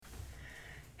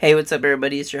Hey, what's up,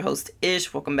 everybody? It's your host,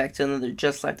 Ish. Welcome back to another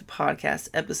Just Like the Podcast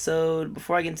episode.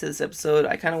 Before I get into this episode,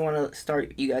 I kind of want to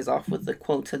start you guys off with the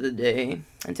quote of the day.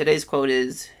 And today's quote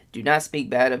is, "Do not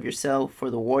speak bad of yourself, for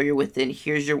the warrior within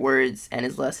hears your words and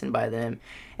is lessened by them."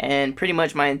 And pretty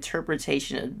much my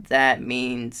interpretation of that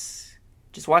means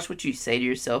just watch what you say to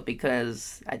yourself,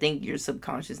 because I think your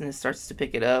subconsciousness starts to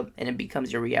pick it up and it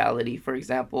becomes your reality. For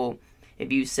example,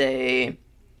 if you say,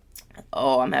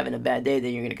 "Oh, I'm having a bad day,"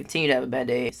 then you're going to continue to have a bad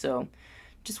day. So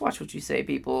just watch what you say,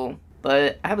 people.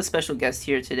 But I have a special guest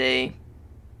here today.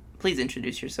 Please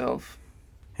introduce yourself.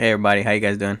 Hey everybody, how you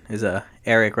guys doing? Is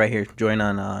Eric right here joining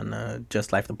on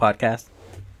Just Life the podcast.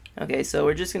 Okay, so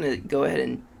we're just going to go ahead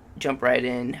and jump right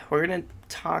in. We're going to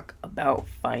talk about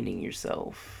finding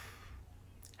yourself.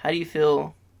 How do you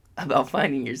feel about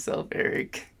finding yourself,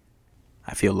 Eric?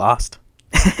 I feel lost.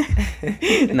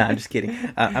 Nah, I'm just kidding.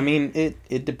 I mean,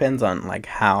 it depends on like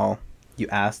how you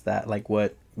ask that. Like,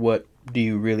 what do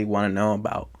you really want to know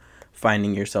about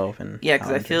finding yourself? And yeah,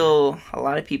 because I feel a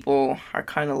lot of people are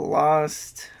kind of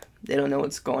lost. They don't know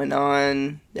what's going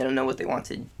on. They don't know what they want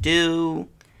to do.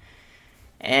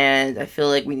 And I feel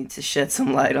like we need to shed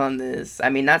some light on this. I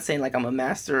mean, not saying like I'm a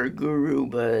master or guru,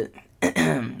 but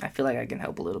I feel like I can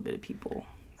help a little bit of people.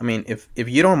 I mean, if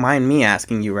you don't mind me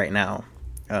asking you right now,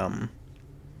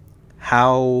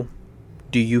 how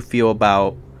do you feel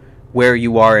about where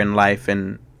you are in life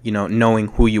and, you know, knowing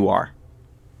who you are?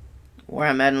 Where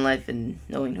I'm at in life and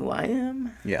knowing who I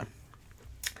am? Yeah.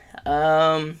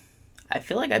 I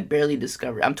feel like I barely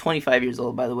discovered. I'm 25 years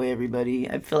old, by the way, everybody.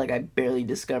 I feel like I barely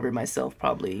discovered myself.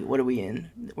 Probably. What are we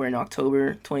in? We're in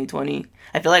October 2020.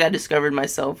 I feel like I discovered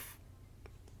myself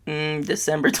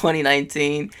December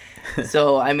 2019.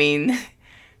 So I mean,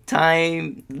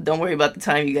 time. Don't worry about the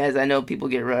time, you guys. I know people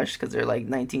get rushed because they're like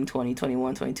 19, 20,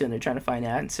 21, 22, and they're trying to find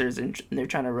answers and they're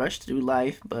trying to rush through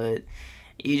life. But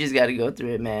you just got to go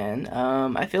through it, man.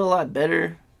 I feel a lot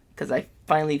better because I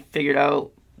finally figured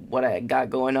out what I got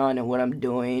going on and what I'm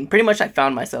doing. Pretty much I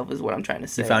found myself is what I'm trying to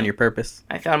say. You found your purpose?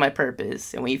 I found my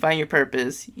purpose. And when you find your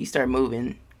purpose, you start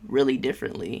moving really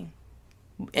differently.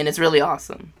 And it's really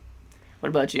awesome. What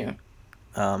about you?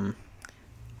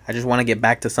 I just want to get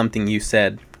back to something you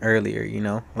said earlier, you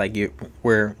know? Like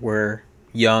we're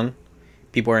young.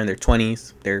 People are in their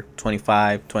 20s. They're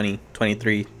 25, 20,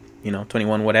 23,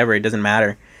 21, whatever. It doesn't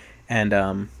matter.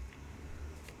 And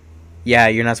yeah,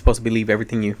 you're not supposed to believe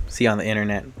everything you see on the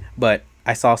internet. But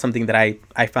I saw something that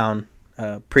I found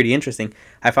pretty interesting.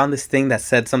 I found this thing that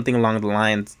said something along the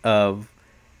lines of,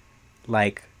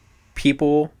 like,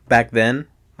 people back then,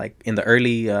 like in the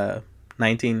early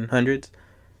 1900s,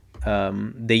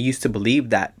 they used to believe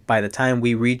that by the time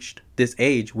we reached this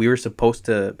age, we were supposed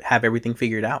to have everything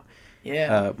figured out.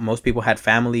 Yeah. Most people had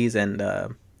families, and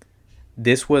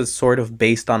this was sort of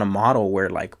based on a model where,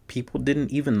 like, people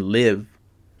didn't even live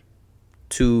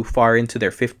too far into their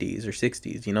 50s or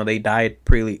 60s. You know, they died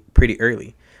pretty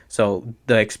early. So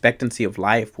the expectancy of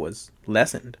life was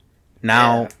lessened.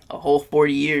 Now, yeah, a whole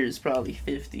 40 years, probably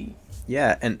 50.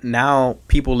 Yeah, and now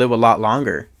people live a lot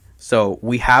longer. So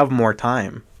we have more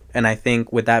time. And I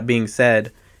think with that being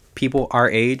said, people our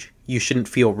age, you shouldn't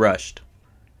feel rushed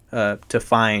to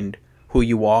find who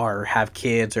you are or have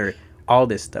kids or all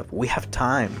this stuff. We have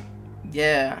time.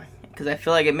 Yeah, because I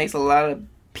feel like it makes a lot of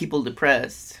people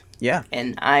depressed. Yeah.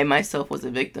 And I myself was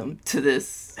a victim to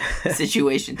this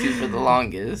situation too for the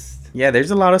longest. Yeah,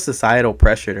 there's a lot of societal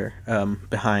pressure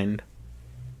behind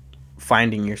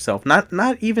finding yourself.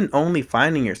 Not even only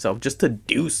finding yourself, just to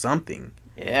do something.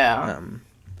 Yeah.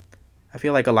 I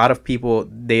feel like a lot of people,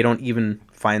 they don't even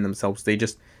find themselves. They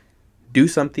just do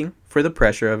something for the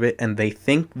pressure of it, and they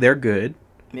think they're good.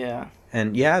 Yeah.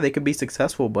 And yeah, they could be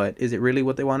successful, but is it really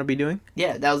what they want to be doing?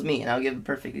 Yeah, that was me, and I'll give a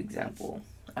perfect example.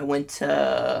 I went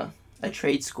to a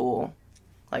trade school.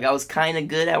 Like, I was kind of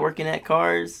good at working at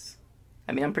cars.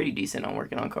 I mean, I'm pretty decent on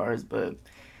working on cars, but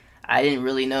I didn't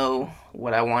really know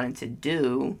what I wanted to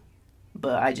do.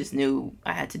 But I just knew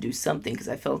I had to do something because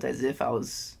I felt as if I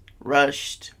was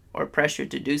rushed or pressured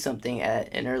to do something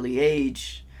at an early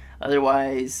age.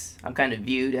 Otherwise, I'm kind of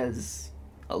viewed as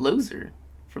a loser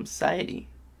from society,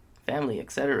 family,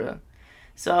 etc.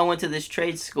 So I went to this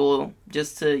trade school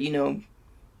just to,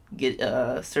 get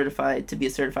certified to be a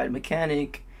certified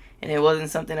mechanic, and it wasn't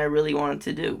something I really wanted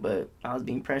to do, but I was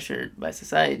being pressured by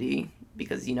society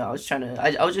because I was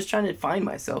just trying to find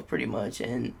myself pretty much,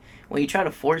 and when you try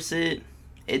to force it,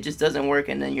 it just doesn't work,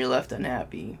 and then you're left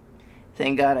unhappy.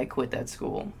 Thank God I quit that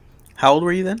school. How old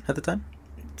were you then at the time?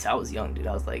 I was young, dude.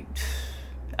 I was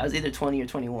either 20 or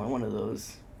 21, one of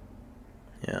those.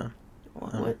 Yeah.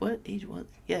 What age was?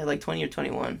 Yeah, like 20 or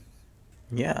 21.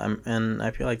 Yeah, and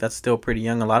I feel like that's still pretty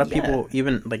young. A lot of Yeah. people,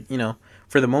 even like,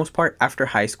 for the most part, after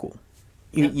high school,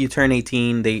 you, Yep. you turn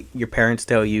 18. Your parents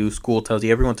tell you, school tells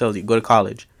you, everyone tells you, go to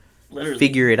college, Literally.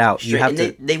 figure it out. You Straight, have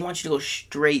and to they want you to go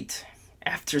straight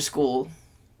after school,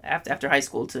 after high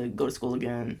school to go to school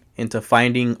again, into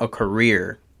finding a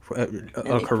career, and a they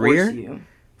force career you.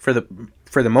 for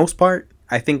the most part.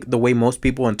 I think the way most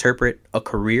people interpret a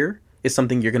career is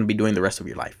something you're going to be doing the rest of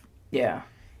your life. Yeah.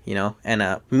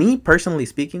 And me personally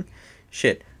speaking,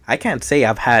 shit, I can't say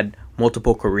I've had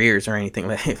multiple careers or anything.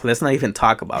 Let's not even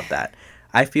talk about that.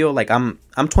 I feel like I'm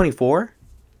 24,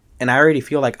 and I already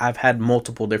feel like I've had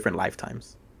multiple different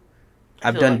lifetimes.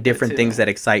 I've feel done like that different too. things that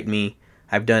excite me.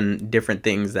 I've done different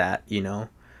things that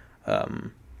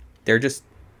they're just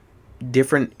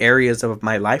different areas of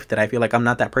my life that I feel like I'm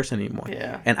not that person anymore.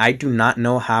 Yeah. And I do not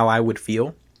know how I would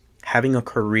feel having a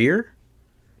career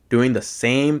doing the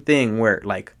same thing where,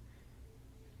 like,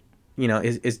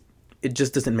 it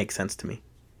just doesn't make sense to me.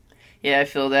 Yeah, I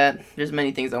feel that. There's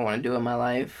many things I want to do in my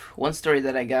life. One story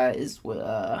that I got is with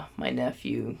my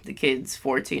nephew. The kid's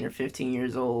 14 or 15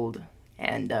 years old,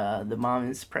 and the mom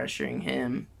is pressuring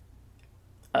him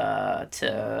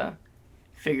to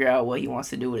figure out what he wants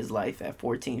to do with his life at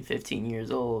 14, 15 years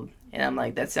old. And I'm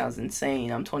like, that sounds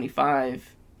insane. I'm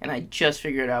 25, and I just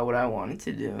figured out what I wanted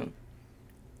to do.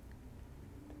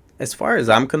 As far as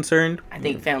I'm concerned, I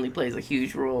think family plays a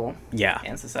huge role yeah,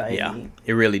 in society. yeah,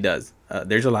 it really does.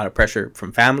 There's a lot of pressure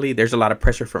from family. There's a lot of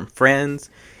pressure from friends.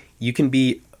 You can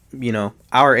be,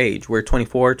 our age. We're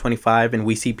 24, 25, and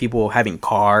we see people having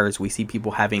cars. We see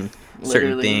people having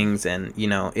certain Literally. things, and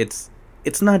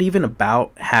it's not even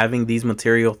about having these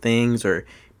material things or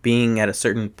being at a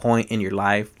certain point in your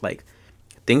life. Like,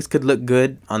 things could look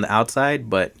good on the outside,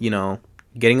 but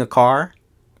getting a car,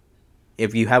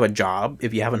 if you have a job,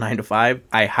 if you have a 9 to 5,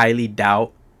 I highly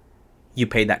doubt you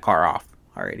paid that car off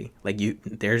already. Like,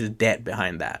 there's debt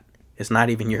behind that. It's not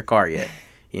even your car yet,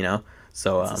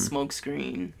 So It's a smoke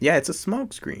screen. yeah, it's a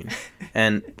smoke screen.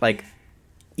 And like,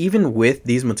 even with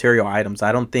these material items,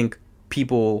 I don't think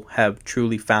people have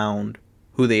truly found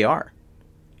who they are.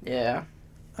 Yeah.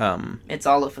 It's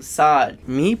all a facade.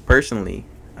 Me personally,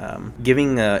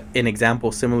 giving an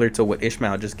example similar to what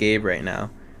Ishmael just gave right now,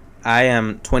 I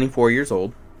am 24 years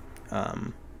old.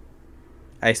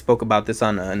 I spoke about this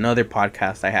on another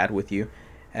podcast I had with you.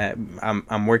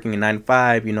 I'm working a 9 to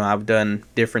 5. I've done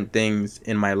different things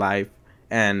in my life,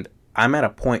 and I'm at a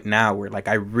point now where, like,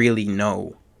 I really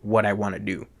know what I want to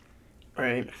do.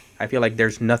 Right. I feel like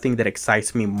there's nothing that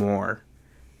excites me more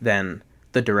than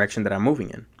the direction that I'm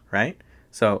moving in, right?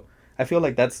 So I feel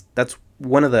like that's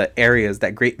one of the areas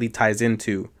that greatly ties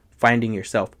into finding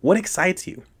yourself. What excites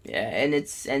you? Yeah,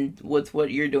 and with what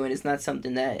you're doing, it's not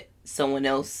something that someone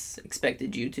else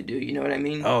expected you to do. You know what I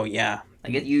mean? Oh yeah,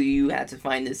 Like, you had to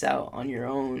find this out on your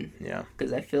own. yeah,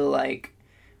 Because I feel like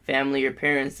family or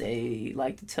parents, they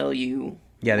like to tell you.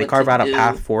 yeah. They what carve to out a do.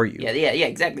 path for you. Yeah,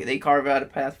 exactly. They carve out a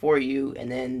path for you,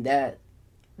 and then that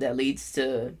leads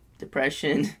to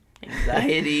depression,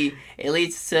 anxiety. It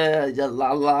leads to a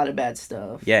lot of bad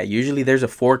stuff. Yeah, usually there's a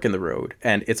fork in the road,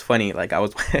 and it's funny. Like,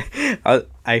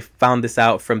 I found this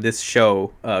out from this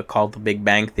show called The Big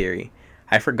Bang Theory.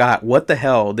 I forgot what the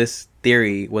hell this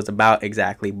theory was about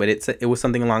exactly, but it was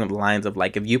something along the lines of,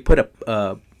 like, if you put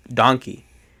a donkey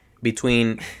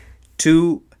between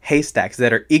two haystacks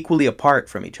that are equally apart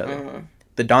from each other,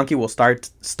 the donkey will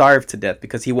starve to death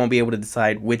because he won't be able to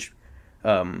decide which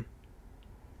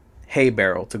hay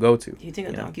barrel to go to. Do you think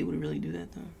a donkey would really do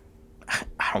that though?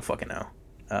 I don't fucking know.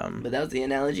 But that was the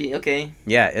analogy. Okay.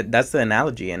 Yeah, that's the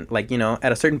analogy. And, like,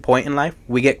 at a certain point in life,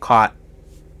 we get caught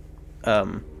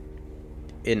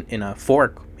in a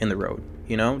fork in the road.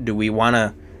 Do we want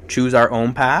to choose our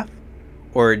own path,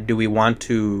 or do we want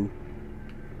to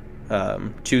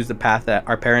choose the path that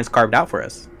our parents carved out for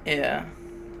us? Yeah.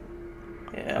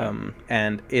 Yeah.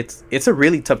 And it's a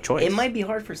really tough choice. It might be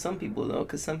hard for some people though,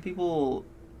 because some people,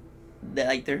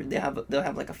 they'll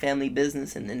have like a family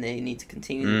business, and then they need to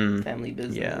continue the family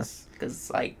business. Because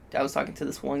like, I was talking to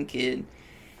this one kid,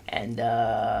 and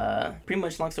pretty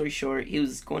much, long story short, he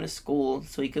was going to school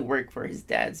so he could work for his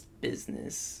dad's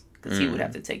business, because he would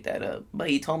have to take that up. But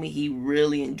he told me he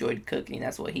really enjoyed cooking.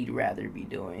 That's what he'd rather be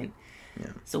doing.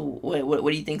 Yeah. So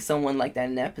what do you think someone like that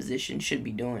in that position should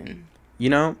be doing?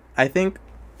 I think,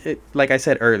 like I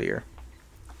said earlier,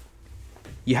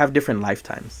 you have different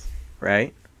lifetimes,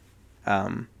 right?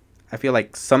 I feel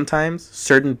like sometimes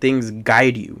certain things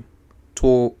guide you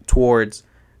towards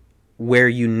where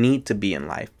you need to be in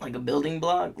life. Like a building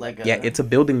block, Yeah, it's a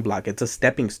building block. It's a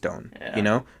stepping stone. Yeah. You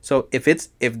know. So if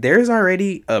there's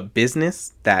already a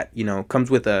business that, you know, comes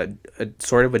with a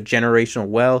sort of a generational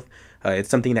wealth, it's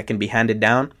something that can be handed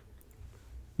down.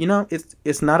 You know,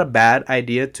 it's not a bad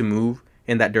idea to move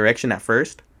in that direction at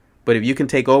first, but if you can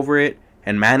take over it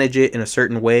and manage it in a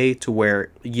certain way to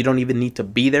where you don't even need to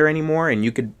be there anymore and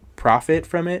you could profit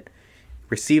from it,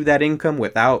 receive that income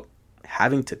without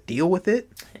having to deal with it,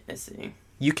 I see.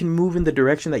 you can move in the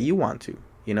direction that you want to,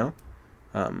 you know?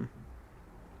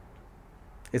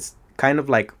 It's kind of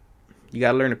like you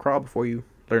got to learn to crawl before you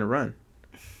learn to run,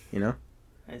 you know?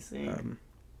 I see.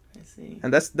 I see.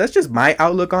 And that's just my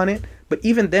outlook on it. But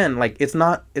even then, like, it's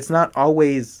not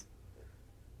always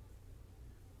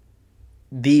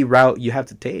the route you have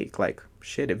to take. Like,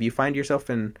 shit, if you find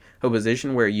yourself in a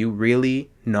position where you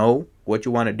really know what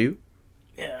you want to do,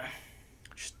 yeah,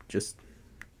 just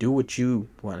do what you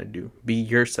want to do. Be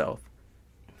yourself.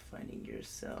 Finding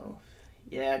yourself.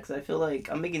 Yeah, because I feel like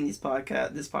I'm making this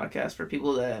podcast for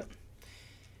people that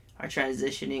are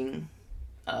transitioning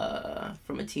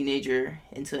from a teenager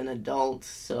into an adult.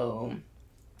 So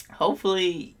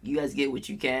hopefully you guys get what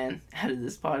you can out of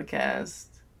this podcast.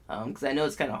 Because I know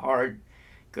it's kind of hard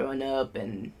growing up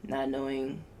and not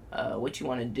knowing what you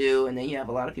want to do, and then you have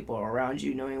a lot of people around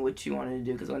you knowing what you wanted to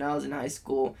do. Because when I was in high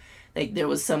school, like, there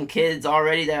was some kids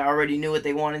already that already knew what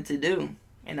they wanted to do,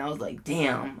 and I was like,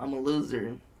 damn, I'm a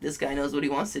loser. This guy knows what he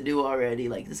wants to do already.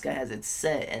 Like, this guy has it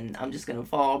set, and I'm just gonna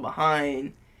fall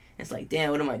behind. It's like,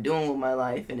 damn, what am I doing with my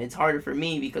life? And it's harder for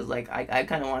me because, like, I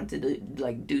kind of wanted to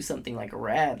do something like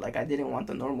rad. Like, I didn't want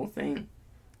the normal thing.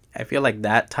 I feel like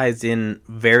that ties in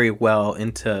very well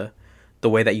into the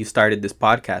way that you started this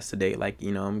podcast today. Like,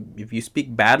 you know, if you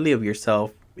speak badly of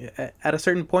yourself, at a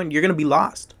certain point, you're going to be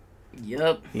lost.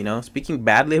 Yep. You know, speaking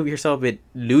badly of yourself, it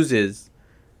loses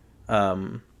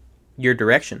your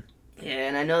direction. Yeah,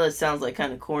 and I know that sounds like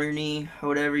kind of corny or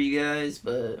whatever, you guys,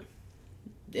 but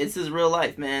this is real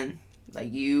life, man.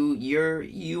 Like, you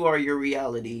are your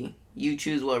reality. You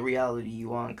choose what reality you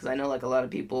want. Because I know, like, a lot of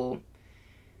people,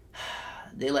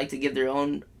 they like to give their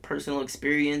own personal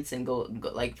experience and go,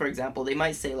 like, for example, they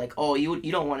might say, like, oh,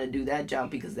 you don't want to do that job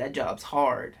because that job's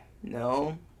hard.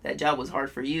 No, that job was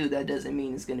hard for you. That doesn't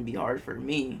mean it's going to be hard for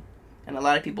me. And a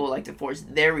lot of people like to force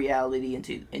their reality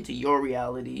into your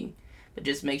reality. But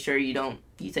just make sure you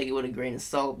take it with a grain of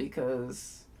salt,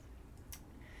 because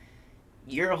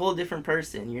you're a whole different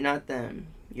person. You're not them.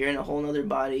 You're in a whole nother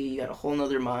body. You got a whole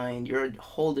nother mind. You're a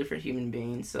whole different human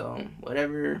being. So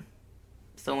whatever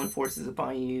someone forces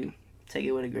upon you, take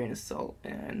it with a grain of salt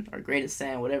or grain of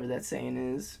sand, whatever that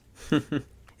saying is.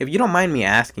 If you don't mind me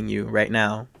asking you right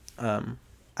now,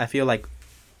 I feel like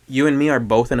you and me are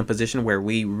both in a position where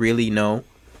we really know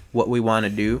what we want to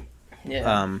do.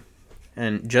 Yeah.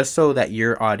 And just so that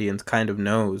your audience kind of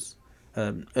knows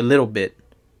a little bit,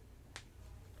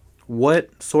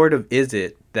 what sort of is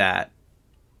it that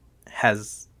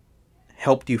has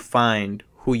helped you find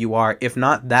who you are? If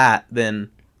not that,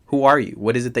 then who are you?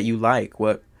 What is it that you like?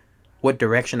 What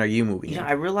direction are you moving in?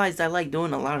 I realized I like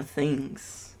doing a lot of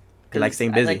things. You like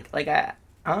staying busy?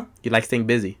 You like staying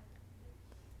busy?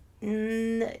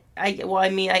 I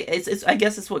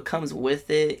guess it's what comes with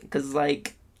it. Because,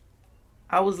 like,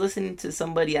 I was listening to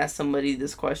somebody ask somebody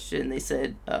this question. They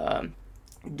said,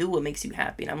 do what makes you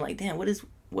happy. And I'm like, damn,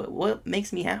 what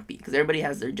makes me happy? Because everybody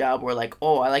has their job where, like,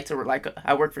 oh, I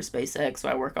work for SpaceX, so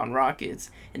I work on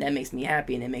rockets, and that makes me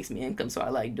happy, and it makes me income, so I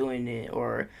like doing it.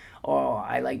 Or, oh,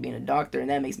 I like being a doctor, and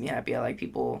that makes me happy. I like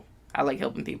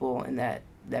helping people, and that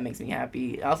makes me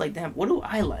happy. I was like, damn, what do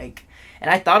I like? And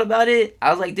I thought about it.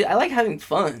 I was like, dude, I like having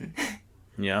fun.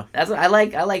 Yeah. That's what I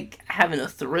like. I like having a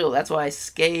thrill. That's why I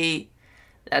skate.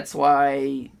 That's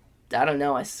why, I don't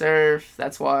know, I surf.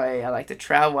 That's why I like to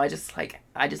travel. I just like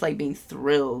being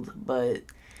thrilled. But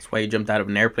that's why you jumped out of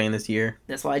an airplane this year.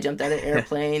 That's why I jumped out of an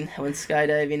airplane. I went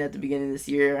skydiving at the beginning of this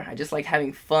year. I just like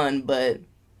having fun, but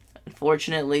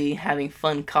unfortunately, having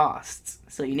fun costs.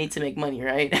 So you need to make money,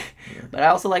 right? Yeah. But I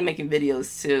also like making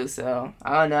videos too. So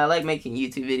I don't know. I like making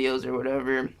YouTube videos or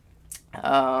whatever.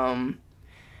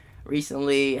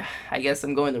 Recently, I guess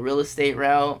I'm going the real estate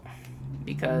route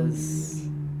because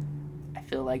I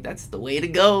feel like that's the way to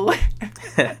go.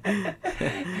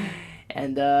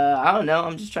 And I don't know.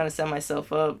 I'm just trying to set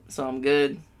myself up so I'm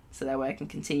good, so that way I can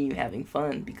continue having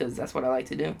fun, because that's what I like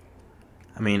to do.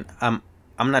 I mean, I'm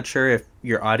not sure if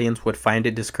your audience would find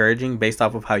it discouraging based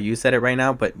off of how you said it right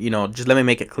now, but, you know, just let me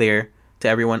make it clear to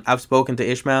everyone. I've spoken to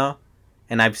Ishmael,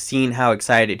 and I've seen how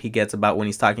excited he gets about when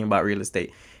he's talking about real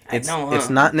estate. It's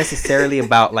not necessarily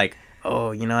about, like,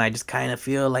 oh, I just kind of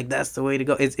feel like that's the way to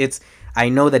go. It's I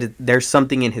know that there's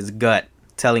something in his gut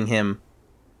telling him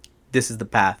this is the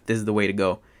path, this is the way to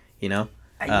go, you know?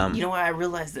 You know what? I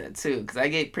realized that too, because I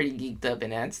get pretty geeked up in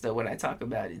that stuff when I talk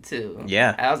about it too.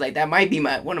 Yeah. I was like, that might be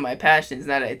one of my passions.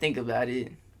 Now that I think about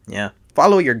it. Yeah.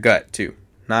 Follow your gut too.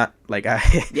 Not like I.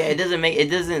 Yeah, it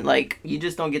doesn't like, you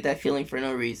just don't get that feeling for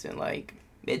no reason. Like,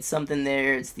 it's something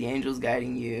there. It's the angels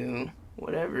guiding you,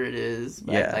 whatever it is.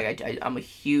 But Yeah. like I'm a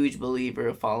huge believer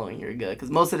of following your gut,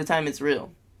 because most of the time it's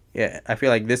real. Yeah, I feel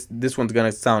like this one's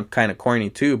gonna sound kind of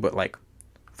corny too, but like,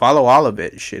 follow all of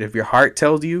it. Shit, if your heart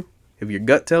tells you, if your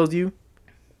gut tells you,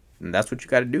 then that's what you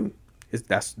got to do.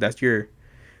 That's your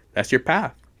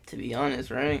path. To be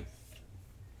honest, right?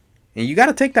 And you got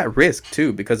to take that risk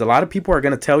too, because a lot of people are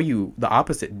gonna tell you the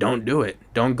opposite. Don't do it.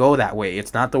 Don't go that way.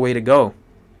 It's not the way to go.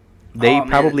 They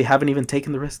probably haven't even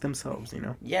taken the risk themselves.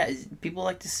 Yeah, people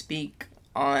like to speak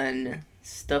on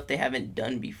stuff they haven't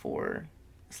done before.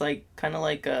 It's like kind of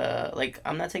like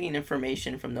I'm not taking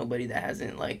information from nobody that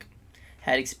hasn't like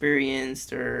had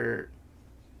experienced, or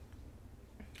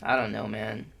I don't know,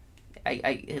 man.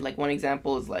 I like, one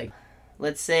example is like,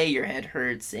 let's say your head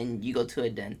hurts and you go to a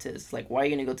dentist. Like, why are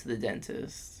you gonna go to the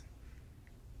dentist?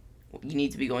 You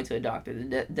need to be going to a doctor.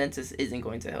 The dentist isn't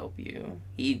going to help you.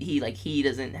 He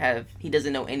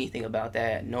doesn't know anything about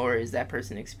that, nor is that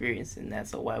person experiencing that.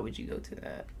 So why would you go to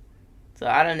that? So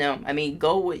I don't know. I mean,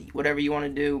 go with whatever you want to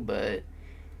do, but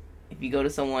if you go to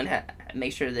someone,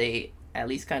 make sure they at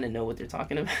least kind of know what they're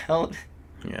talking about.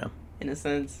 Yeah. In a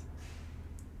sense.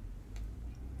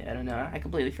 Yeah, I don't know. I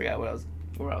completely forgot where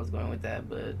I was going with that,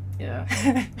 but yeah.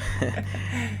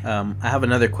 I have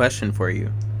another question for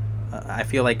you. I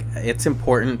feel like it's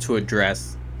important to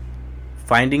address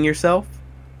finding yourself.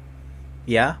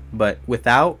 Yeah, but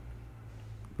without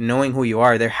knowing who you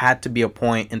are, there had to be a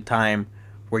point in time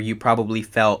where you probably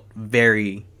felt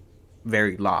very,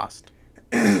 very lost.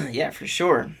 Yeah, for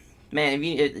sure. Man,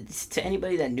 to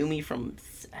anybody that knew me from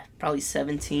probably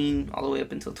 17 all the way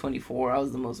up until 24, I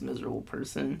was the most miserable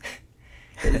person.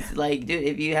 It's like, dude,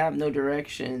 if you have no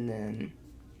direction, then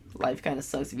life kind of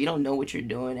sucks if you don't know what you're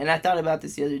doing. And I thought about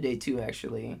this the other day too,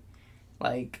 actually.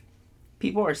 Like,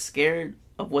 people are scared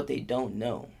of what they don't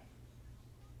know.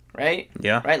 Right?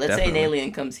 Yeah. Right? Let's say an definitely.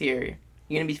 alien comes here.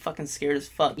 You're going to be fucking scared as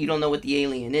fuck. You don't know what the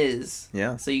alien is.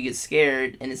 Yeah. So you get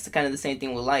scared. And it's kind of the same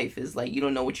thing with life. Is like, you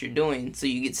don't know what you're doing. So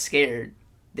you get scared.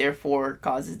 Therefore,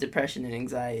 causes depression and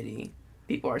anxiety.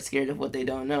 People are scared of what they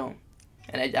don't know.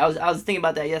 And I was thinking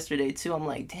about that yesterday too. I'm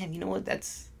like, damn, you know what?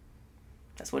 That's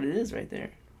what it is right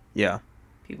there. Yeah.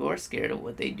 People are scared of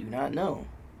what they do not know.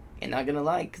 And not gonna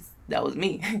lie, 'cause that was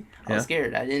me. I was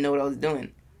scared. I didn't know what I was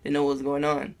doing. Didn't know what was going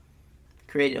on.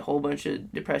 Created a whole bunch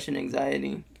of depression,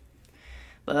 anxiety.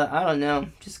 But I don't know.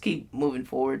 Just keep moving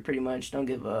forward, pretty much. Don't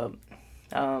give up.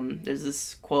 There's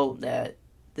this quote that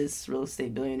this real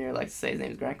estate billionaire likes to say. His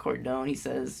name is Grant Cardone. He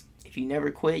says, if you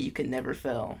never quit, you can never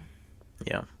fail.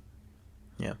 Yeah.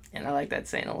 Yeah. And I like that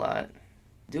saying a lot.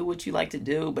 Do what you like to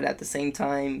do, but at the same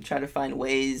time, try to find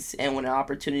ways. And when an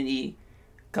opportunity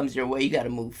comes your way, you got to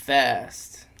move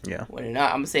fast. Yeah. I'm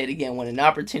gonna say it again. When an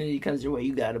opportunity comes your way,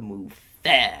 you got to move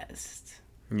fast.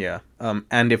 Yeah.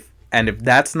 And if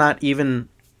that's not even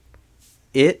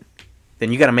it,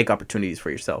 then you got to make opportunities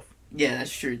for yourself. Yeah,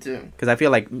 that's true too. Because I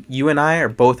feel like you and I are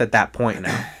both at that point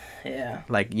now. Yeah.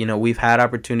 Like, we've had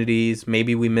opportunities.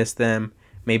 Maybe we missed them.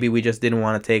 Maybe we just didn't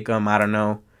want to take them. I don't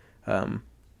know.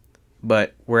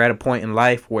 But we're at a point in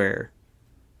life where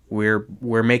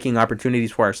we're making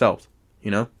opportunities for ourselves,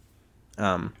 and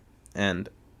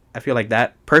I feel like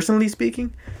that, personally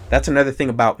speaking, that's another thing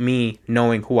about me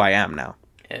knowing who I am now.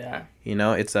 Yeah.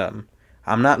 It's I'm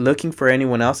not looking for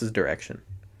anyone else's direction.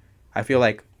 I feel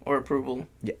like, or approval.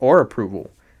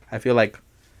 I feel like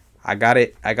I got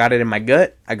it in my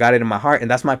gut, I got it in my heart, and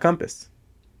that's my compass.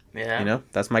 Yeah.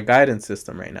 That's my guidance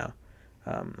system right now.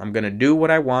 I'm gonna do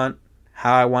what I want,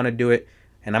 how I want to do it,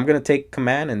 and I'm gonna take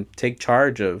command and take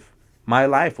charge of my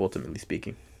life, ultimately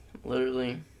speaking.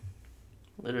 Literally.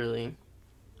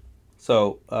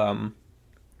 So,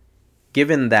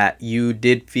 given that you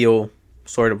did feel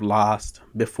sort of lost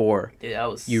before I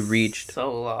was you reached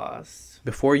so lost.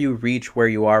 Before you reach where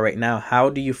you are right now, how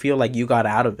do you feel like you got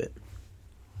out of it?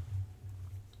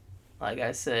 Like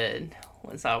I said,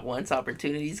 once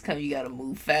opportunities come, you gotta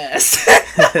move fast.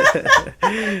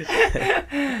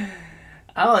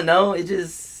 I don't know. It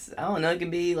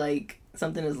can be like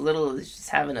something as little as just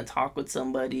having a talk with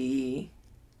somebody,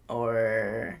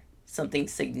 or something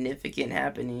significant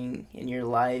happening in your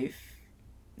life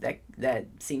that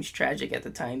seems tragic at the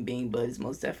time being, but is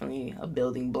most definitely a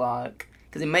building block.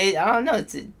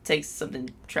 Because it takes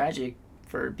something tragic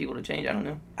for people to change. I don't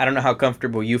know. I don't know how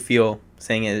comfortable you feel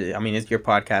saying it. I mean, it's your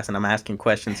podcast, and I'm asking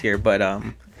questions here, but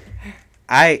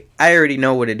I already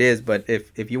know what it is. But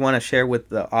if you want to share with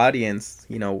the audience,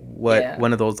 you know what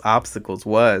one of those obstacles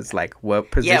was, like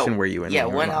what position were you in? Yeah,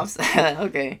 one obstacle.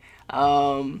 Okay.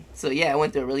 So yeah, I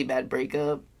went through a really bad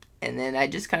breakup, and then I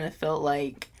just kind of felt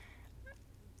like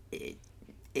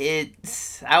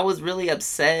I was really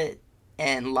upset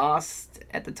and lost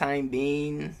at the time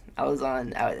being. I was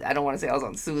on. I don't want to say I was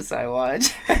on suicide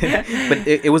watch. But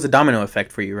it was a domino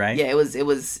effect for you, right? Yeah, it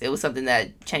was something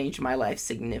that changed my life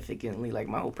significantly. Like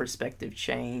my whole perspective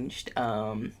changed.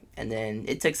 And then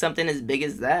it took something as big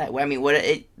as that. I mean, what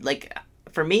it like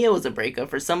for me, it was a breakup.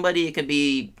 For somebody, it could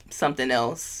be something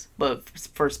else. But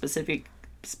for specifically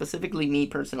me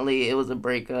personally, it was a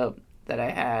breakup that I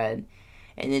had,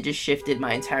 and it just shifted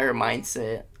my entire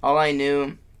mindset. All I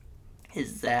knew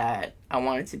is that I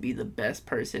wanted to be the best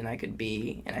person I could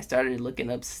be, and I started looking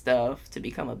up stuff to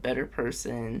become a better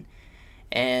person,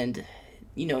 and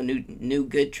new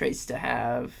good traits to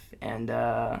have. And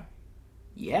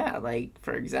yeah, like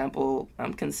for example,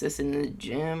 I'm consistent in the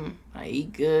gym, I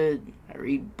eat good, I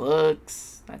read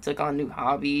books, I took on new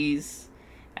hobbies,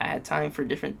 I had time for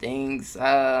different things.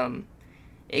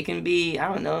 It can be, I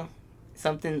don't know,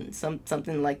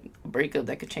 something like a breakup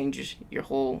that could change your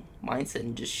whole mindset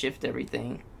and just shift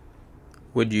everything.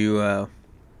 Would you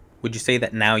say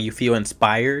that now you feel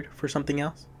inspired for something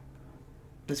else?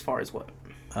 As far as what?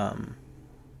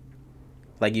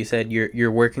 Like you said,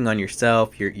 you're working on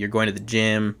yourself. You're going to the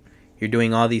gym. You're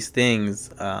doing all these things.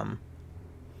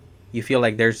 You feel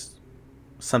like there's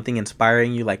something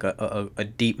inspiring you, like a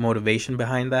deep motivation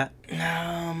behind that.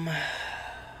 Yeah.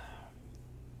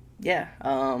 Yeah.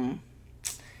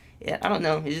 I don't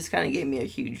know. It just kind of gave me a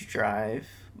huge drive.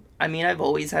 I mean, I've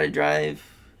always had a drive.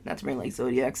 Not to bring like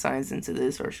zodiac signs into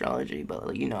this or astrology, but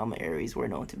like, I'm an Aries. We're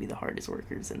known to be the hardest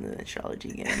workers in the astrology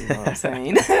game. You know what I'm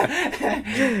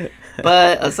saying?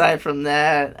 But aside from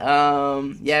that,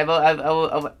 yeah,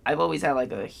 I've always had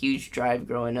like a huge drive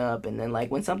growing up, and then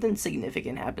like when something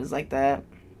significant happens like that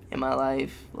in my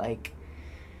life, like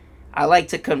I like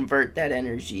to convert that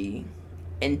energy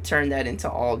and turn that into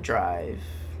all drive.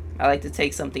 I like to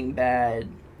take something bad.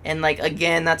 And, like,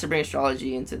 again, not to bring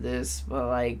astrology into this, but,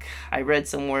 like, I read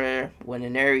somewhere when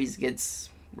an Aries gets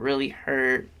really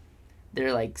hurt,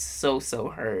 they're, like, so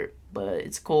hurt. But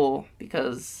it's cool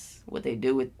because what they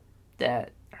do with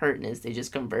that hurtness, they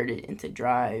just convert it into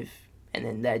drive. And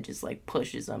then that just, like,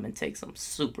 pushes them and takes them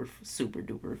super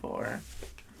duper far.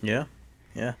 Yeah.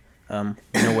 Yeah.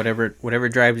 Whatever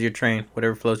drives your train,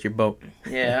 whatever floats your boat.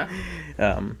 Yeah.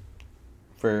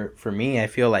 For me, I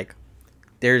feel like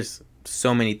there's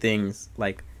so many things.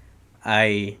 Like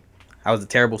I was a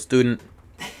terrible student,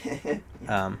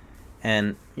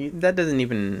 and that doesn't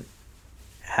even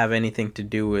have anything to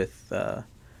do with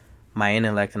my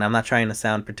intellect, and I'm not trying to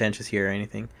sound pretentious here or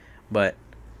anything, but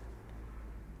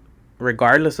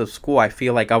regardless of school, I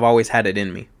feel like I've always had it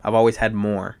in me. I've always had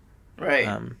more. Right.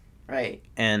 Right.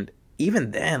 And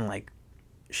even then, like,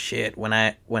 shit, when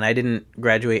I didn't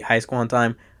graduate high school on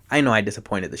time, I know I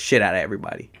disappointed the shit out of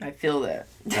everybody. I feel that.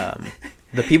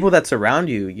 The people that surround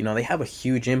you, they have a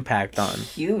huge impact on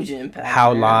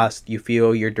how man. lost you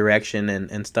feel, your direction,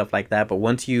 and stuff like that. But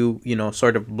once you,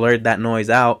 sort of blurred that noise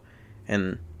out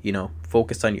and,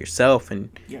 focus on yourself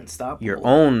and you're unstoppable. Your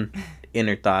own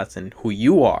inner thoughts and who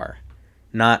you are,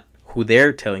 not who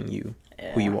they're telling you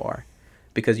who you are.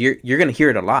 Because you're going to hear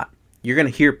it a lot. You're going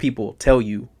to hear people tell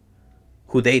you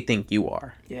who they think you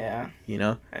are. Yeah.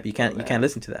 You can't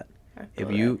listen to that.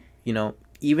 If you,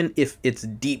 even if it's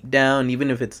deep down, even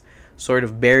if it's sort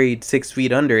of buried 6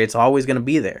 feet under, it's always going to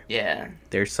be there. Yeah.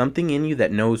 There's something in you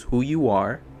that knows who you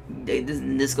are.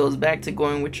 This goes back to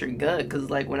going with your gut, because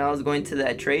like when I was going to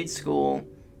that trade school,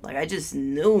 like I just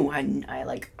knew I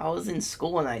was in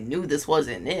school and I knew this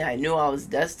wasn't it. I knew I was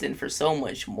destined for so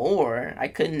much more. I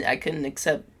couldn't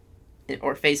accept it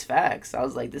or face facts. I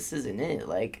was like, this isn't it.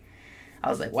 Like I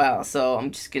was like, wow, so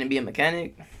I'm just gonna be a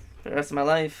mechanic for the rest of my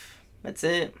life. That's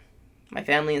it. My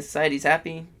family and society's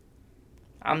happy.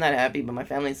 I'm not happy, but my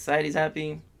family and society's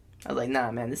happy. I was like, nah,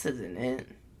 man, this isn't it.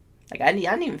 Like, I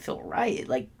didn't even feel right.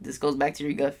 Like, this goes back to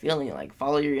your gut feeling. Like,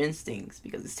 follow your instincts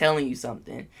because it's telling you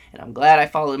something. And I'm glad I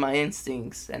followed my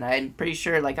instincts. And I'm pretty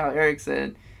sure, like how Eric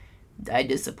said, I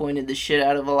disappointed the shit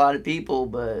out of a lot of people.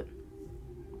 But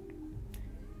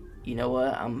you know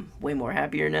what? I'm way more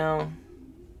happier now.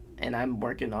 And I'm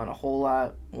working on a whole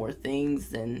lot more things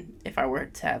than if I were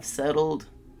to have settled.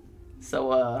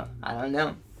 So, I don't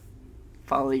know.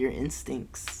 Follow your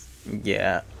instincts.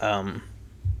 Yeah,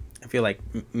 I feel like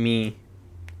me,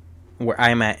 where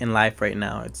I'm at in life right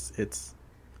now, it's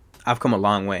I've come a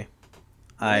long way.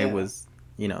 I Yeah. was,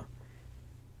 you know,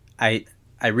 I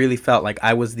I really felt like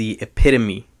I was the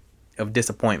epitome of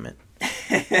disappointment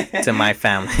to my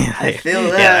family. I feel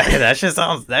Yeah, that.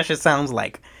 that just sounds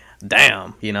like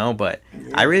damn, you know, but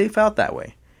I Yeah. really felt that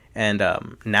way. And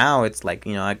now it's like,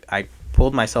 you know, I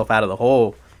pulled myself out of the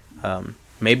hole.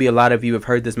 Maybe a lot of you have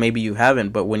heard this, maybe you haven't,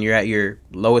 but when you're at your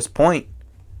lowest point,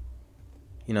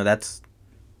 you know, that's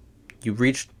you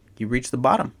reach the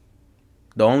bottom.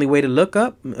 The only way to look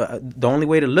up, the only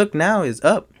way to look now is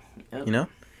up, Yep. you know?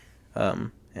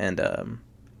 And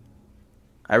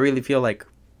I really feel like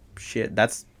shit,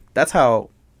 that's how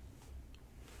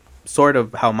sort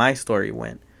of how my story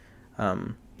went.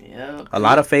 Yeah. A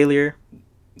lot of failure.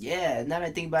 Yeah. Now that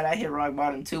I think about it, I hit rock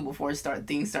bottom too before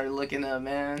things started looking up,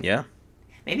 man. Yeah.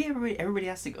 Maybe everybody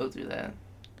has to go through that.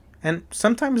 And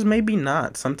sometimes maybe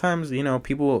not. Sometimes, you know,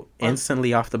 people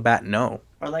instantly off the bat know.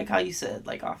 Or like how you said,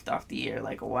 like off the air,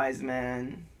 like a wise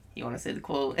man. You want to say the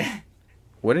quote?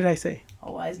 What did I say?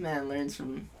 A wise man learns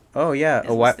from Oh yeah, his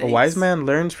a wise mistakes. man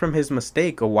learns from his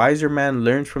mistake. A wiser man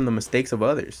learns from the mistakes of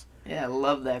others. Yeah, I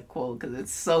love that quote because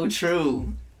it's so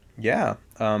true. Yeah.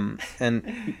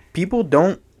 And people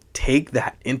don't take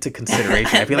that into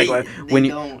consideration. I feel They- like they when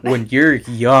don't. when you're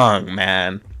young,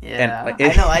 man. Yeah, like,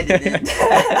 I know I didn't.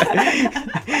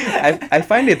 I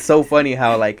find it so funny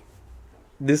how like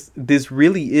this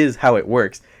really is how it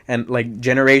works, and like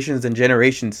generations and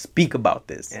generations speak about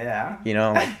this. Yeah. You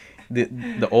know, like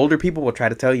the older people will try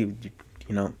to tell you,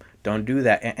 you know, don't do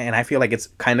that, and I feel like it's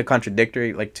kind of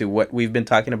contradictory, like to what we've been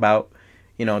talking about,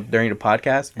 you know, during the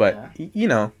podcast. But Yeah. you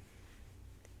know,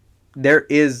 there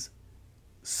is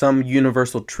some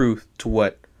universal truth to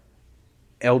what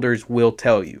elders will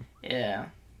tell you. Yeah.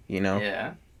 You know.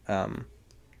 Yeah. Um.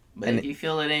 But And if you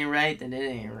feel it ain't right, then it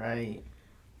ain't right.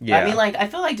 Yeah. I mean, like, I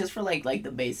feel like just for like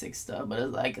the basic stuff, but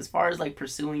it's like as far as like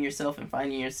pursuing yourself and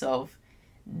finding yourself,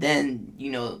 then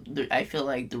you know, I feel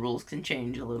like the rules can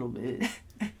change a little bit.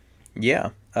 Yeah.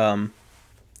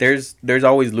 There's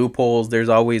always loopholes. There's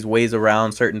always ways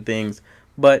around certain things,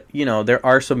 but you know there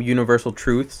are some universal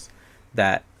truths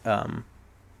that.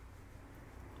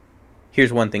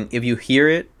 Here's one thing: if you hear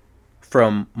it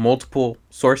from multiple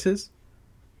sources,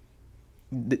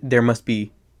 there must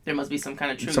be There must be some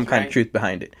kind of truth. some kind of right? truth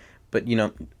behind it. But you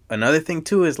know, another thing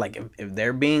too is like if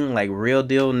they're being like real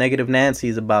deal negative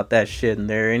Nancy's about that shit, and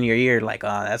they're in your ear like,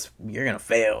 oh, that's you're gonna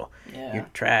fail, Yeah. you're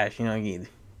trash. You know, you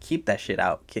keep that shit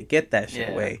out, get that shit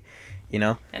Yeah. away. You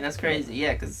know. And that's crazy,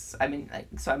 yeah, because, I mean, like,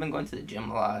 so I've been going to the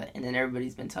gym a lot, and then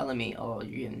everybody's been telling me, oh,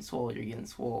 you're getting swole, you're getting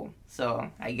swole.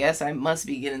 So I guess I must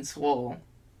be getting swole.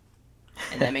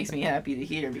 And that makes me happy to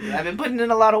hear, because I've been putting in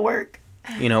a lot of work.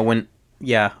 You know,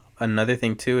 another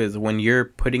thing too is when you're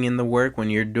putting in the work, when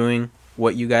you're doing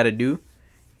what you got to do,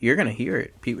 you're gonna hear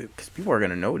it, because people are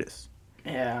gonna notice.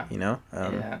 Yeah. You know.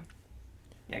 Yeah,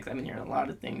 because I've been hearing a lot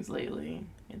of things lately.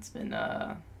 It's been,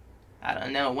 I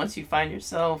don't know, once you find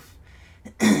yourself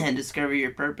and discover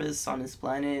your purpose on this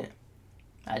planet,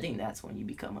 I think that's when you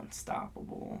become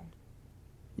unstoppable.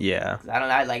 Yeah. 'Cause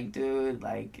I like, dude,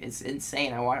 like, it's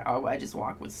insane. I just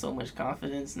walk with so much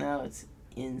confidence now. It's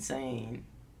insane.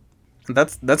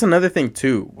 That's another thing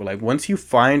too. Like once you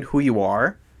find who you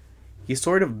are, you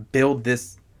sort of build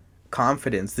this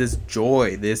confidence, this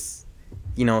joy, this,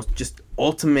 you know, just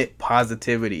ultimate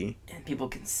positivity. And people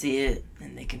can see it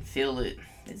and they can feel it.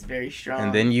 It's very strong.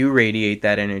 And then you radiate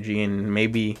that energy, and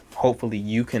maybe hopefully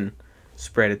you can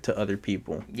spread it to other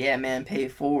people. Yeah, man, pay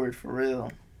it forward for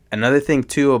real. Another thing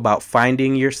too about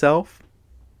finding yourself,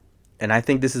 and I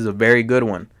think this is a very good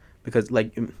one, because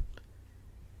like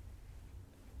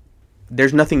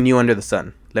there's nothing new under the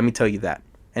sun. Let me tell you that.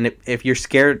 And if you're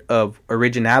scared of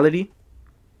originality,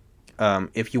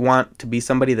 if you want to be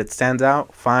somebody that stands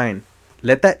out, fine.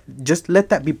 Let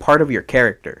that be part of your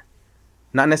character,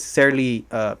 not necessarily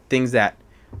things that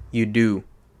you do.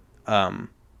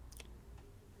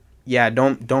 Yeah,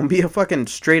 don't be a fucking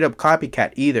straight up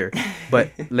copycat either.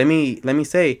 But let me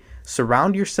say,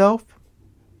 surround yourself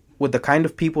with the kind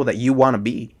of people that you want to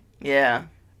be. Yeah.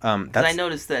 That's I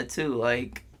noticed that too.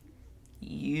 Like,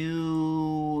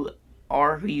 you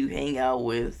are who you hang out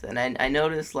with. And I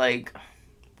noticed, like,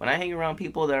 when I hang around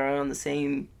people that are on the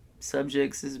same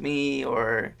subjects as me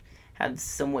or have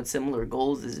somewhat similar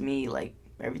goals as me, like,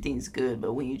 everything's good.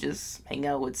 But when you just hang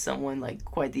out with someone, like,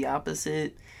 quite the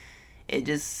opposite,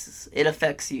 it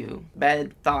affects you.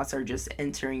 Bad thoughts are just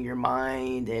entering your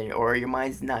mind, or your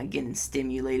mind's not getting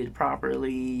stimulated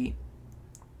properly.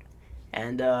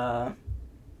 And, I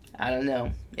don't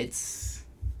know. It's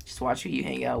just watch who you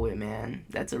hang out with, man.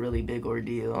 That's a really big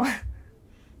ordeal.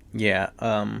 Yeah,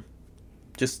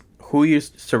 just who you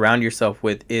surround yourself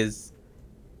with is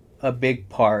a big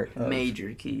part of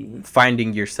Major key.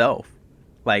 finding yourself.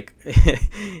 Like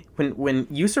when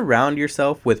you surround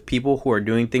yourself with people who are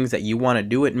doing things that you want to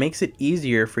do, it makes it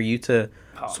easier for you to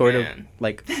sort of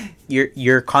like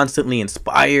you're constantly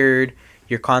inspired.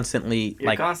 You're constantly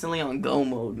constantly on go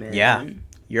mode, man. Yeah,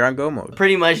 you're on go mode.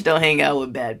 Pretty much don't hang out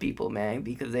with bad people, man,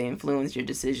 because they influence your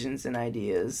decisions and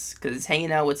ideas. Because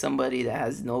hanging out with somebody that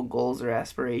has no goals or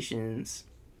aspirations,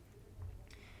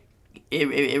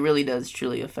 it really does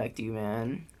truly affect you,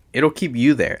 man. It'll keep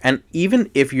you there. And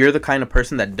even if you're the kind of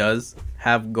person that does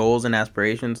have goals and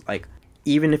aspirations, like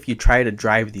even if you try to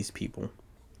drive these people,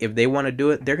 if they want to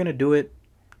do it, they're going to do it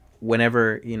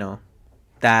whenever,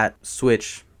 that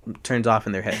switch turns off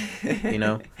in their head,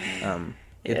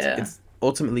 it's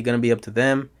ultimately going to be up to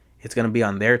them. It's going to be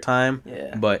on their time.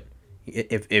 Yeah. But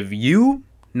if you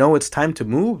know it's time to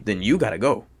move, then you got to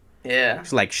go. Yeah.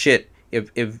 It's like shit.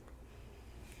 If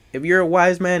you're a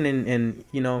wise man and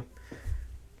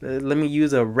let me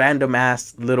use a random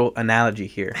ass little analogy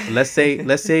here. Let's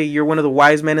say you're one of the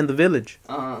wise men in the village.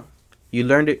 Uh-huh. You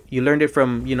learned it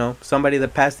from, somebody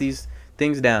that passed these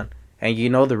things down. And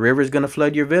the river's going to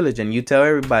flood your village and you tell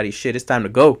everybody, shit, it's time to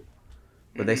go.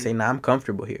 But they say, nah, I'm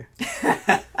comfortable here.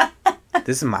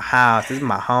 This is my house. This is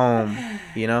my home.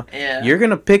 Yeah. You're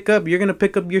going to pick up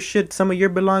your shit, some of your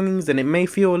belongings, and it may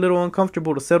feel a little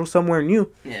uncomfortable to settle somewhere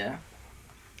new. Yeah.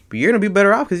 But you're going to be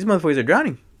better off because these motherfuckers are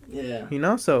drowning.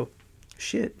 Yeah. So,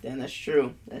 shit. Damn, that's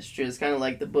true. That's true. It's kind of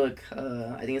like the book,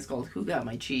 I think it's called Who Got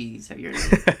My Cheese? Have you heard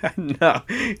of it?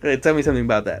 No. Tell me something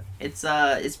about that.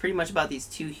 It's pretty much about these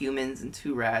two humans and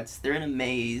two rats. They're in a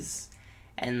maze,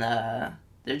 and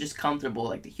they're just comfortable.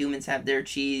 Like, the humans have their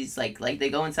cheese. Like they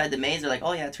go inside the maze, they're like,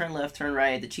 oh yeah, turn left, turn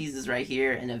right, the cheese is right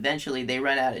here, and eventually they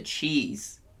run out of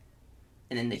cheese.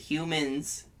 And then the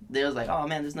humans, they're like, oh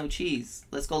man, there's no cheese.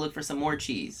 Let's go look for some more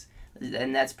cheese.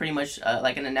 And that's pretty much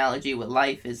like an analogy with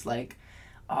life is like,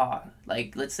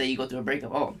 like let's say you go through a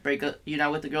breakup. Oh, breakup, you're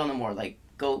not with the girl no more. Like,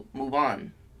 go move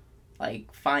on.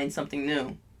 Like, find something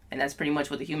new. And that's pretty much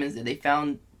what the humans did.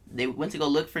 They went to go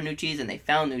look for new cheese and they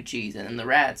found new cheese. And then the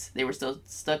rats, they were still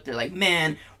stuck there like,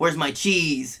 man, where's my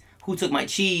cheese? Who took my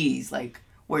cheese? Like,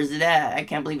 where's it at? I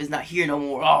can't believe it's not here no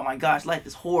more. Oh my gosh, life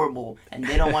is horrible. And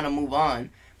they don't want to move on.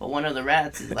 But one of the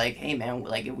rats is like, hey man,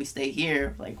 like if we stay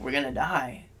here, like we're gonna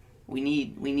die. We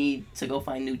need to go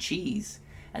find new cheese.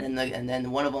 And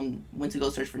then one of them went to go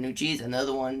search for new cheese, and the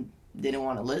other one didn't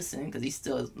want to listen because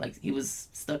he was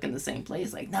stuck in the same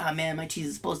place. Like, nah, man, my cheese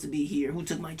is supposed to be here. Who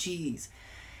took my cheese?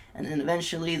 And then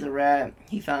eventually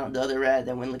he found the other rat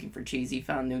that went looking for cheese. He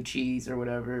found new cheese or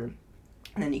whatever,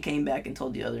 and then he came back and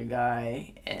told the other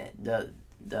guy and the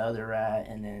other rat,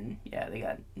 and then they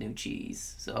got new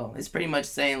cheese. So it's pretty much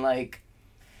saying like,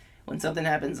 when something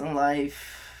happens in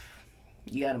life,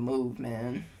 you gotta move,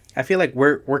 man. I feel like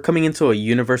we're coming into a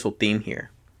universal theme here.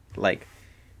 Like,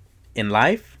 in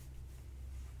life,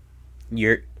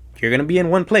 you're gonna be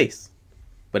in one place,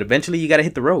 but eventually you gotta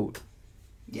hit the road.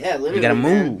 Yeah, literally. You gotta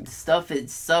move. Man. Stuff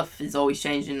is always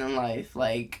changing in life.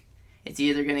 Like, it's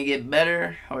either gonna get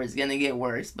better or it's gonna get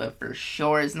worse, but for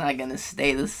sure it's not gonna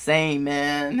stay the same,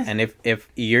 man. And if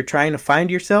you're trying to find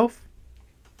yourself,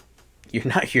 you're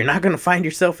not gonna find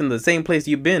yourself in the same place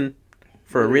you've been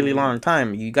for a really long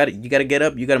time. You gotta get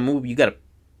up. You gotta move. You gotta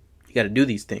do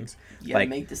these things. You gotta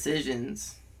make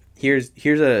decisions. Here's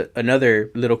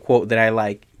another little quote that I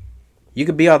like. You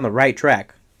could be on the right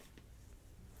track,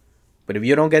 but if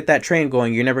you don't get that train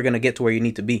going, you're never gonna get to where you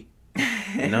need to be.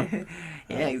 Yeah,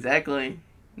 exactly.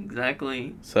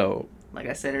 So, like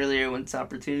I said earlier, when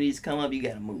opportunities come up, you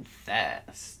gotta move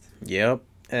fast. Yep.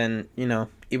 And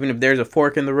even if there's a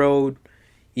fork in the road,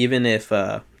 even if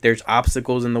there's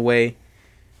obstacles in the way,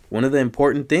 one of the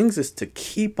important things is to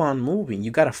keep on moving.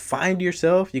 You got to find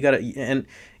yourself. I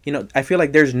feel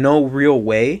like there's no real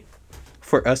way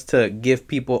for us to give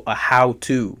people a how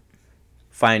to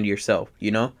find yourself,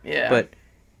 Yeah. But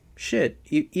shit,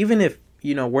 even if,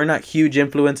 we're not huge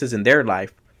influences in their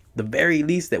life, the very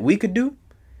least that we could do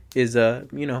is,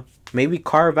 maybe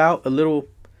carve out a little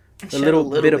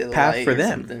bit of path for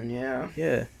them. Yeah.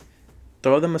 Yeah.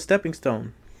 Throw them a stepping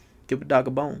stone. Give a dog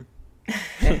a bone.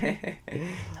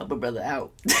 Help a brother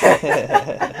out.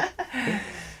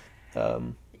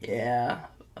 Yeah.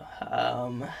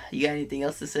 You got anything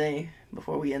else to say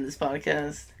before we end this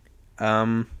podcast?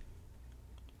 About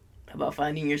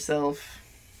finding yourself?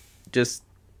 Just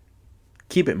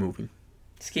keep it moving.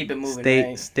 Just keep it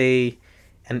moving. Stay.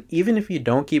 And even if you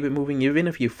don't keep it moving, even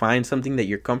if you find something that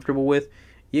you're comfortable with,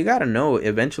 you gotta know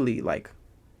eventually, like,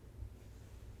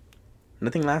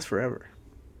 nothing lasts forever.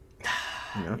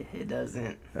 It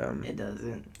doesn't. It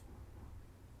doesn't.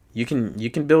 you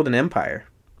can build an empire.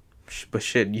 But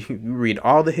shit, you read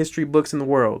all the history books in the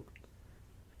world.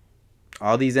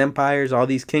 All these empires, all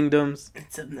these kingdoms.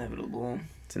 It's inevitable.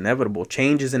 It's inevitable.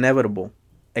 Change is inevitable.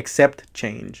 Accept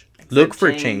change. Look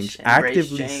for change.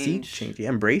 Actively seek change. Yeah,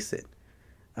 embrace it.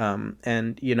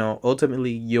 And, you know,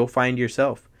 ultimately, you'll find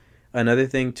yourself. Another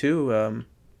thing, too,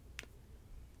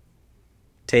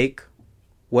 take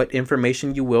what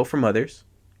information you will from others,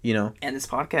 you know. And this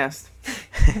podcast.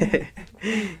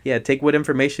 Yeah, take what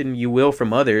information you will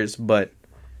from others, but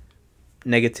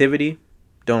negativity,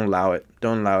 don't allow it.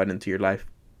 Don't allow it into your life.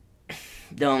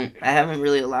 I haven't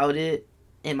really allowed it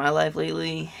in my life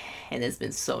lately, and it's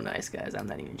been so nice, guys. I'm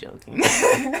not even joking.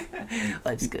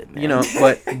 Life's good, man. You know,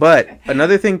 but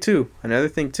another thing too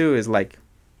is like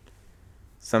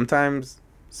sometimes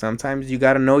you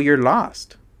got to know you're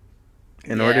lost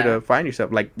in order to find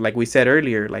yourself. Like we said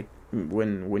earlier, like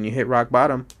when you hit rock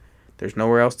bottom, there's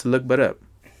nowhere else to look but up.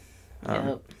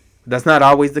 Yep. That's not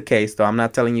always the case, though. I'm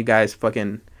not telling you guys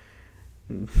fucking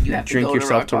drink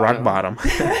yourself to rock bottom.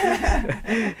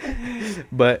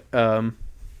 But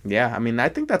yeah, I mean, I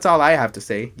think that's all I have to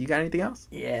say. You got anything else?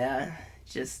 Yeah,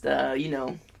 just you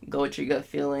know, go with your gut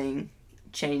feeling.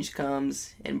 Change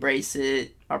comes, embrace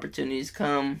it. Opportunities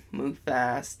come, move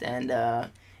fast, and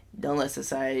don't let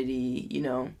society, you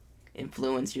know,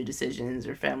 influence your decisions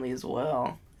or family as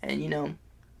well. And you know,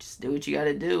 just do what you got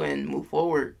to do and move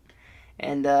forward.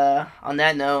 And on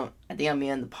that note, I think I'm going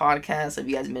to end the podcast. If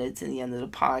you guys made it to the end of the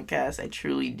podcast, I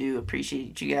truly do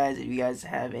appreciate you guys. If you guys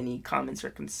have any comments or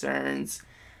concerns,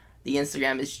 the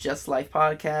Instagram is Just Life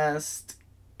Podcast.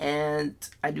 And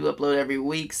I do upload every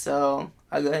week, so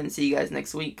I'll go ahead and see you guys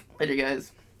next week. Later,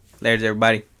 guys. Later,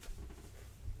 everybody.